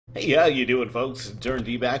Hey, how you doing, folks?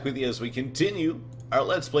 Durinde back with you as we continue our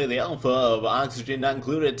Let's Play the Alpha of Oxygen Not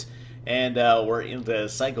Included, and we're into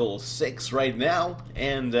Cycle 6 right now,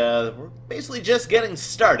 and we're basically just getting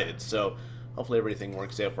started, so hopefully everything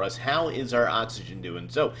works out for us. How is our oxygen doing?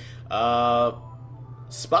 So,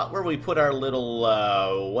 spot where we put our little,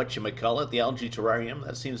 whatchamacallit, the algae terrarium,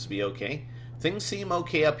 that seems to be okay. Things seem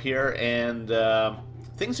okay up here, and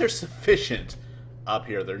things are sufficient up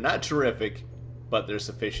here. They're not terrific, but they're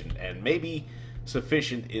sufficient, and maybe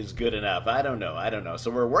sufficient is good enough. I don't know.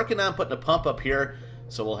 So we're working on putting a pump up here,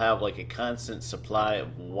 so we'll have like a constant supply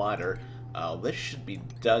of water. This should be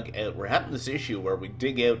dug out. We're having this issue where we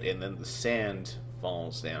dig out and then the sand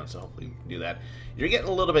falls down, so hopefully we can do that. You're getting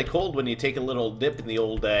a little bit cold when you take a little dip in the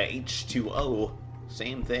old H2O.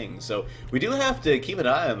 Same thing. So we do have to keep an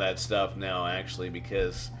eye on that stuff now, actually,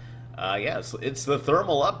 because yeah, it's the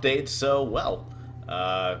thermal update. So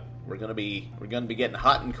we're gonna be getting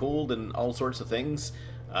hot and cold and all sorts of things.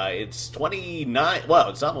 It's 29. Well,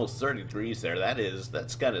 it's almost 30 degrees there.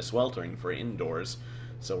 That's kind of sweltering for indoors.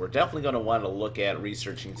 So we're definitely going to want to look at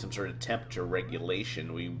researching some sort of temperature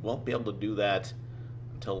regulation. We won't be able to do that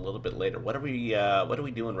until a little bit later. What are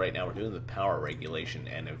we doing right now? We're doing the power regulation,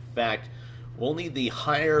 and in fact, we'll need the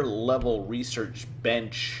higher level research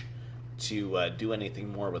bench to do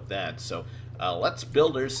anything more with that. So let's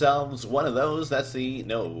build ourselves one of those. That's the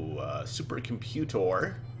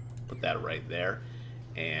supercomputer. Put that right there.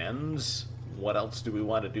 And what else do we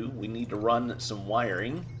want to do? We need to run some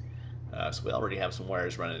wiring. So we already have some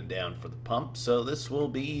wires running down for the pump. So this will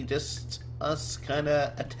be just us kind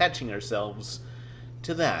of attaching ourselves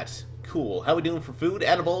to that. Cool. How we doing for food?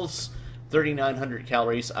 Edibles, 3,900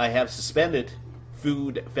 calories. I have suspended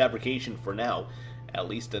food fabrication for now. At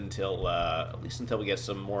least until we get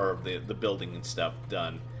some more of the building and stuff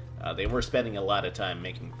done. They were spending a lot of time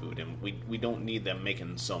making food, and we don't need them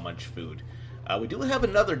making so much food. We do have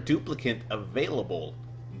another duplicate available.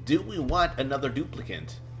 Do we want another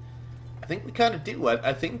duplicate? I think we kind of do.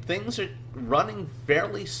 I think things are running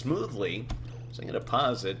fairly smoothly. So I'm going to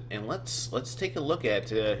pause it, and let's take a look at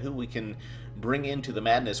who we can bring into the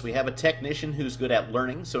madness. We have a technician who's good at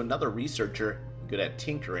learning, so another researcher good at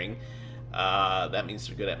tinkering. That means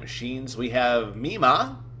they're good at machines. We have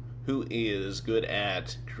Mima, who is good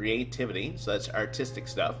at creativity, so that's artistic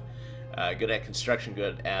stuff. Good at construction,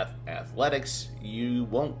 good at athletics. You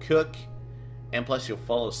won't cook, and plus you'll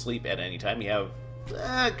fall asleep at any time. You have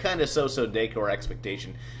kind of so-so decor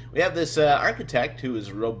expectation. We have this architect who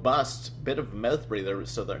is robust, bit of a mouth breather,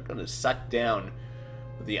 so they're going to suck down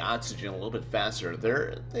the oxygen a little bit faster.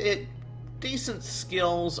 They're decent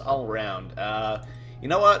skills all around. You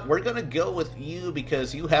know what? We're going to go with you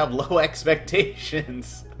because you have low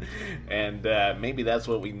expectations. And maybe that's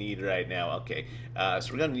what we need right now. Okay.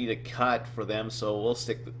 So we're going to need a cot for them, so we'll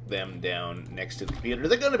stick them down next to the computer.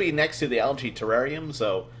 They're going to be next to the algae terrarium,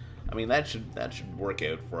 so I mean that should work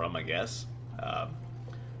out for them, I guess.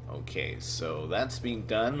 Okay, so that's being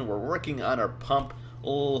done. We're working on our pump.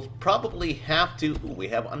 We'll probably have to... Ooh, we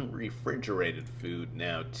have unrefrigerated food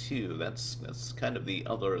now, too. That's kind of the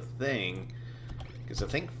other thing. Because I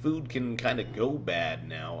think food can kind of go bad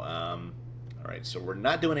now. Alright, so we're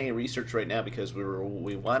not doing any research right now because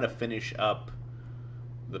we want to finish up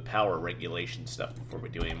the power regulation stuff before we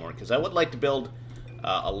do any more. Because I would like to build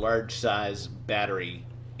a large size battery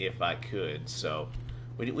if I could. So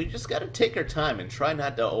we just got to take our time and try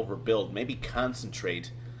not to overbuild. Maybe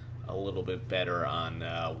concentrate a little bit better on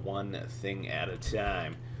one thing at a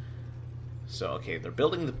time. So, okay, they're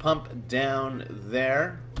building the pump down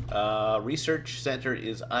there. Research center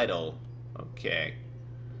is idle. Okay.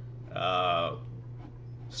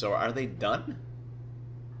 So are they done?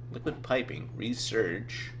 Liquid piping,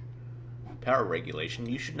 research, power regulation.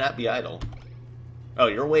 You should not be idle. Oh,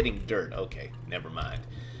 you're waiting dirt. Okay, never mind.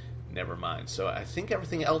 Never mind. So I think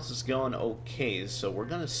everything else is going okay. So we're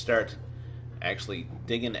going to start actually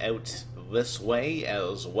digging out this way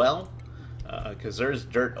as well. Because there's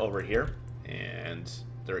dirt over here. And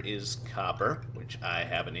there is copper, which I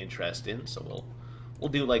have an interest in, so we'll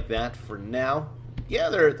do like that for now. Yeah,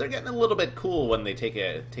 they're getting a little bit cool when they take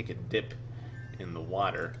a dip in the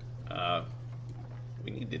water.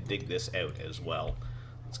 We need to dig this out as well.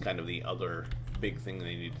 It's kind of the other big thing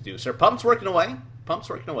they need to do. So our pump's working away. Pump's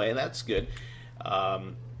working away. That's good.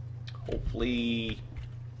 Hopefully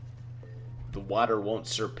the water won't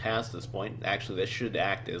surpass this point. Actually, this should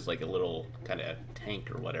act as like a little kind of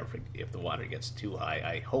tank or whatever if the water gets too high.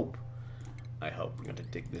 I hope. We're going to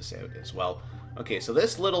dig this out as well. Okay, so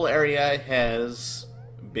this little area has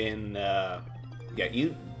been... yeah,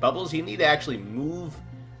 Bubbles, you need to actually move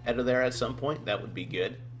out of there at some point. That would be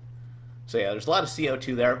good. So yeah, there's a lot of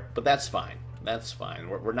CO2 there, but that's fine. That's fine.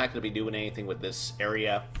 We're not going to be doing anything with this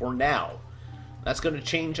area for now. That's going to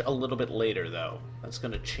change a little bit later, though. That's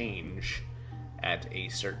going to change at a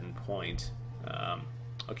certain point.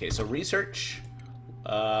 Okay, so research.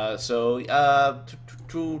 Are we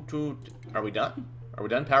done? Are we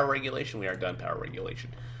done power regulation? We are done power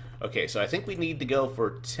regulation. Okay, so I think we need to go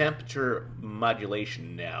for temperature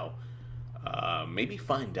modulation now. Maybe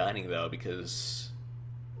fine dining, though, because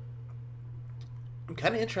I'm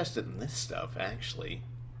kind of interested in this stuff, actually.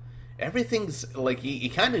 Everything's, like, you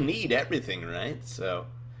kind of need everything, right? So,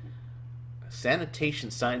 sanitation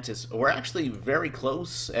scientists, we're actually very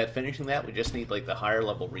close at finishing that. We just need, like, the higher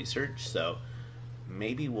level research, so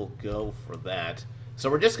maybe we'll go for that. So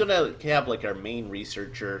we're just going to have, like, our main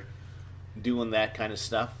researcher doing that kind of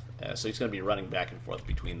stuff. So he's going to be running back and forth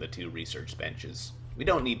between the two research benches. We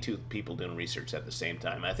don't need two people doing research at the same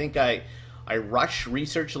time. I think I rush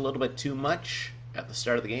research a little bit too much at the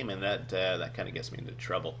start of the game, and that kind of gets me into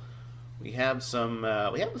trouble. We have some.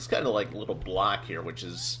 We have this kind of like little block here, which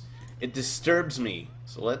is it disturbs me.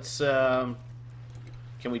 So let's. Can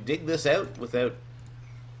we dig this out without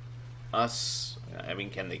us? I mean,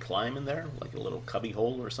 can they climb in there like a little cubby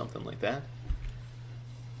hole or something like that?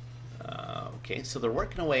 Okay, so they're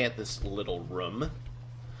working away at this little room.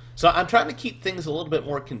 So I'm trying to keep things a little bit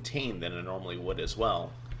more contained than I normally would as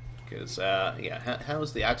well. Because, yeah, how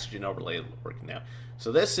is the oxygen overlay working now?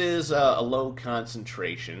 So this is a low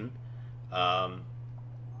concentration. I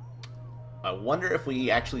wonder if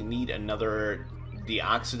we actually need another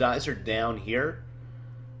deoxidizer down here.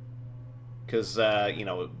 Because, you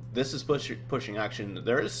know, this is pushing oxygen.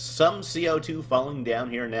 There is some CO2 falling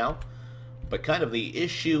down here now. But kind of the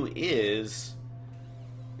issue is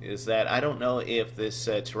that I don't know if this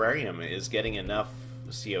terrarium is getting enough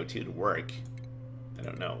CO2 to work. I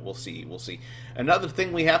don't know. We'll see. We'll see. Another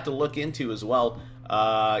thing we have to look into as well,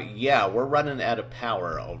 yeah, we're running out of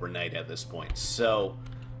power overnight at this point. So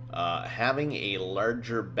having a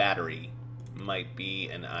larger battery might be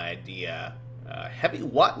an idea. Heavy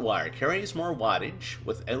watt wire carries more wattage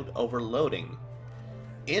without overloading.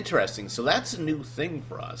 Interesting. So that's a new thing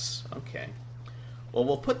for us. Okay. Well,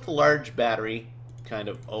 we'll put the large battery kind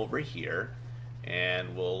of over here,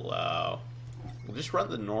 and we'll just run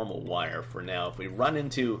the normal wire for now. If we run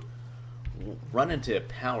into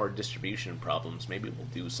power distribution problems, maybe we'll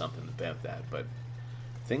do something about that. But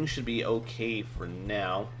things should be okay for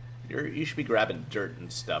now. You should be grabbing dirt and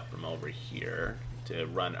stuff from over here to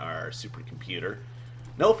run our supercomputer.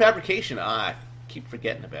 No fabrication. I keep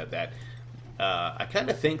forgetting about that. I kind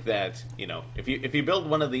of think that, you know, if you build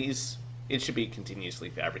one of these, it should be continuously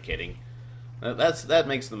fabricating. That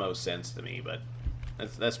makes the most sense to me, but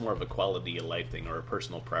that's more of a quality of life thing or a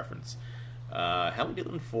personal preference. How are we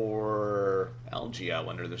doing for algae, I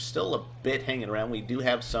wonder? There's still a bit hanging around. We do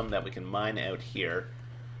have some that we can mine out here.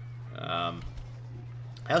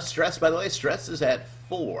 How's stress, by the way? Stress is at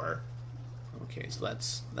 4. Okay, so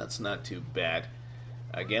that's not too bad.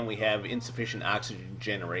 Again, we have insufficient oxygen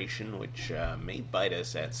generation, which may bite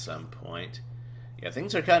us at some point. Yeah,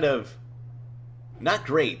 things are kind of not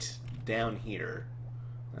great down here.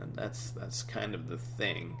 And that's kind of the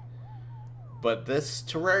thing. But this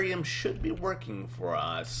terrarium should be working for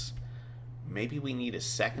us. Maybe we need a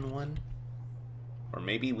second one? Or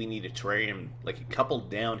maybe we need a terrarium, like a couple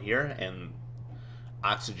down here, and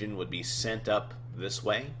oxygen would be sent up this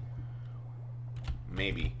way?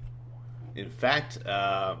 Maybe. In fact,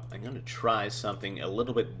 I'm going to try something a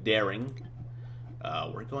little bit daring.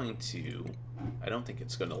 We're going to... I don't think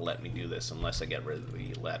it's going to let me do this unless I get rid of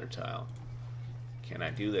the ladder tile. Can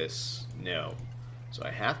I do this? No. So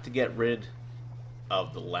I have to get rid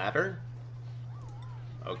of the ladder.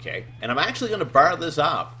 Okay. And I'm actually going to borrow this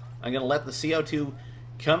off. I'm going to let the CO2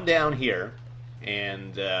 come down here.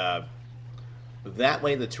 And that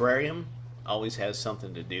way the terrarium always has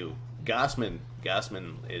something to do. Gossman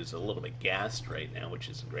is a little bit gassed right now, which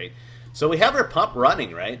isn't great. So we have our pump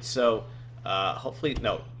running, right? So hopefully,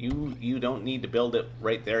 no, you don't need to build it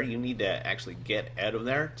right there. You need to actually get out of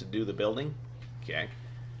there to do the building. Okay.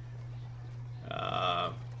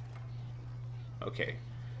 Okay.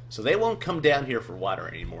 So they won't come down here for water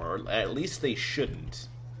anymore, or at least they shouldn't.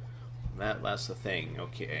 That's the thing.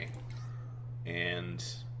 Okay. And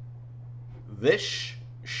this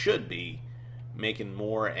should be making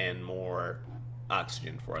more and more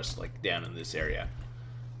oxygen for us, like down in this area.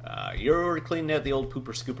 You're cleaning out the old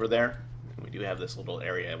pooper scooper there. And we do have this little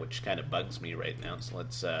area which kind of bugs me right now, so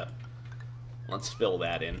let's fill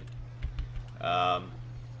that in.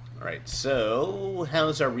 Alright, so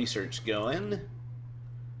how's our research going?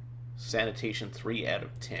 Sanitation 3 out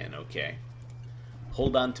of 10, okay.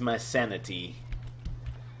 hold on to my sanity.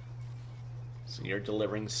 So you're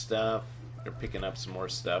delivering stuff. You're picking up some more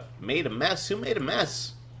stuff. Made a mess? Who made a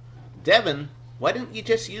mess? Devin, why didn't you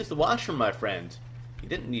just use the washroom, my friend? You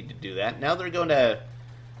didn't need to do that. Now they're going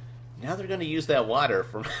to use that water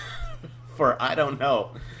for for I don't know.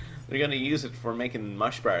 They're going to use it for making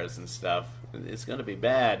mush bars and stuff. It's going to be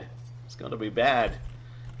bad. It's going to be bad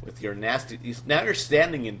with your nasty. Now you're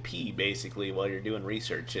standing in pee basically while you're doing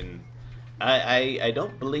research, and I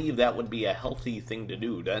don't believe that would be a healthy thing to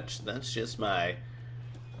do. That's just my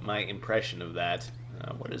impression of that.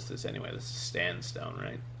 What is this anyway? This is sandstone,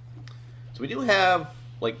 right? So we do have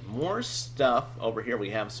like more stuff over here. We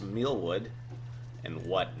have some mealwood and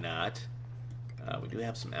whatnot. We do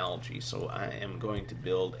have some algae, so I am going to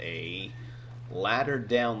build a ladder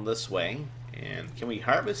down this way. And can we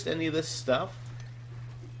harvest any of this stuff?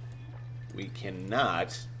 We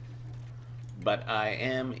cannot, but I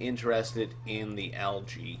am interested in the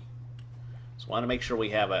algae. So I want to make sure we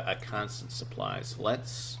have a constant supply. So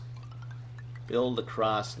let's build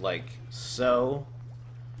across like so,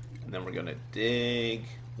 and then we're going to dig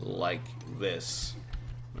like this.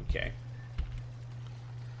 Okay.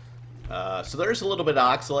 So there's a little bit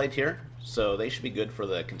of oxalate here, so they should be good for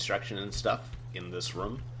the construction and stuff in this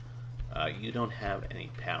room. You don't have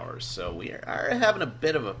any power, so we are having a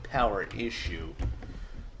bit of a power issue.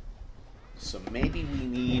 So maybe we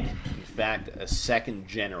need, in fact, a second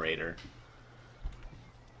generator.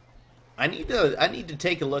 I need to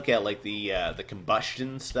take a look at like the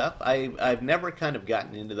combustion stuff. I've never kind of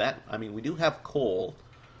gotten into that. I mean, we do have coal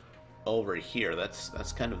over here.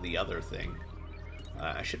 That's kind of the other thing.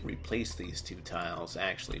 I should replace these two tiles,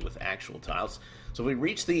 actually, with actual tiles. So we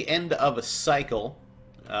reached the end of a cycle.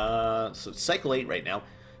 So it's cycle 8 right now.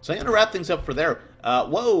 So I'm going to wrap things up for there.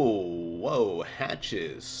 Whoa,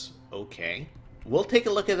 hatches. Okay. We'll take a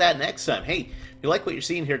look at that next time. Hey, if you like what you're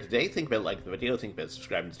seeing here today, think about liking the video, think about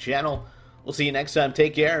subscribing to the channel. We'll see you next time.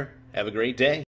 Take care. Have a great day.